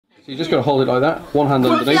So you just got to hold it like that. One hand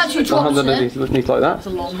underneath. One hand underneath like that.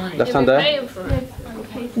 Left hand there.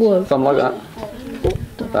 Thumb like that.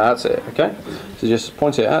 That's it. Okay. So just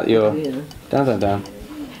point it at your down, down, down.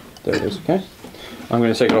 There it is. Okay. I'm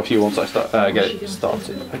going to take it off you once I start get it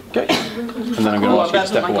started. Okay. And then I'm going to ask you to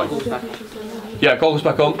step away. Yeah, goggles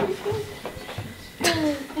back on.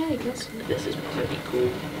 This is pretty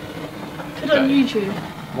cool. Put it on YouTube.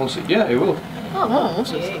 Once it, yeah, it will. Oh,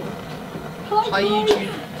 awesome. Hi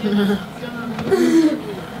YouTube.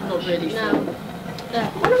 Not really. No.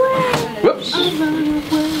 Whoops. Thank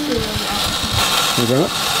you very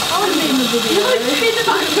much. I want to be in the video.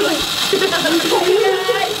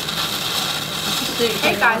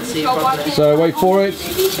 Hey guys, So wait for it.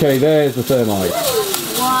 Okay, there's the thermite.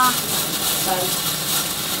 Wow.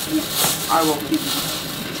 I won't.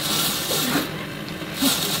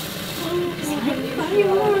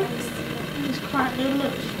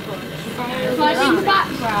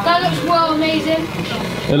 That looks well amazing.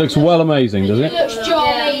 It looks well amazing, does It it? looks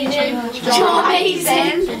amazing.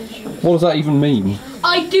 Amazing. What does that even mean?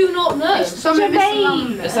 I do not know. Something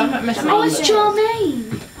missing. Oh, it's Charmaine.